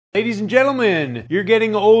Ladies and gentlemen, you're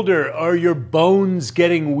getting older or your bones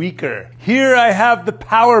getting weaker. Here I have the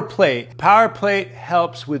Power Plate. Power Plate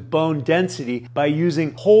helps with bone density by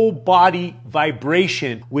using whole body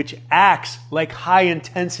vibration, which acts like high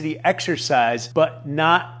intensity exercise, but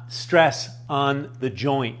not stress on the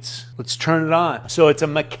joints. Let's turn it on. So it's a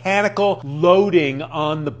mechanical loading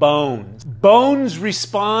on the bones. Bones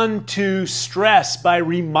respond to stress by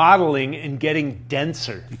remodeling and getting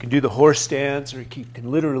denser. You can do the horse stance, or you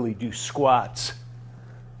can literally do squats.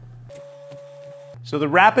 So the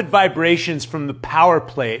rapid vibrations from the Power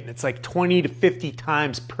Plate, it's like 20 to 50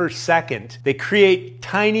 times per second, they create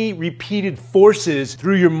tiny repeated forces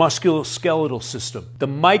through your musculoskeletal system. The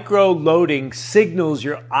micro loading signals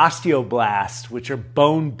your osteoblasts, which are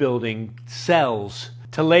bone building cells,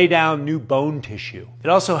 to lay down new bone tissue. It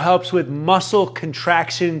also helps with muscle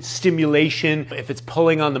contraction stimulation. If it's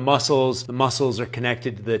pulling on the muscles are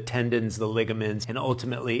connected to the tendons, the ligaments, and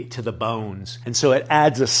ultimately to the bones. And so it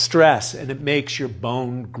adds a stress and it makes your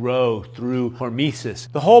bone grow through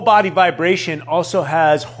hormesis. The whole body vibration also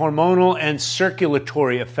has hormonal and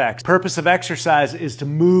circulatory effects. The purpose of exercise is to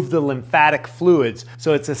move the lymphatic fluids.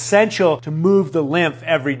 So it's essential to move the lymph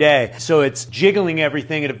every day. So it's jiggling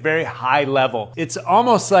everything at a very high level. It's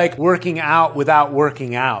almost like working out without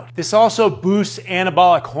working out. This also boosts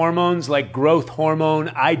anabolic hormones like growth hormone,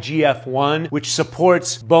 IGF-1, which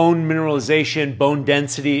supports bone mineralization, bone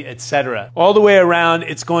density, etc. All the way around,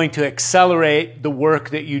 it's going to accelerate the work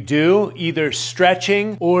that you do, either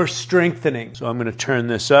stretching or strengthening. So I'm going to turn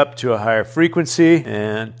this up to a higher frequency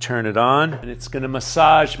and turn it on, and it's going to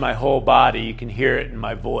massage my whole body. You can hear it in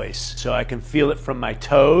my voice. So I can feel it from my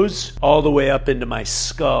toes all the way up into my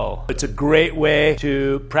skull. It's a great way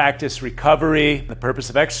to practice recovery. The purpose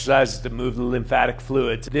of exercise is to move the lymphatic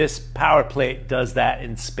fluids. This Power Plate does that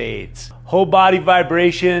in spades. Whole body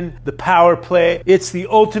vibration, the Power Plate, it's the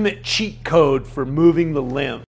ultimate cheat code for moving the lymph.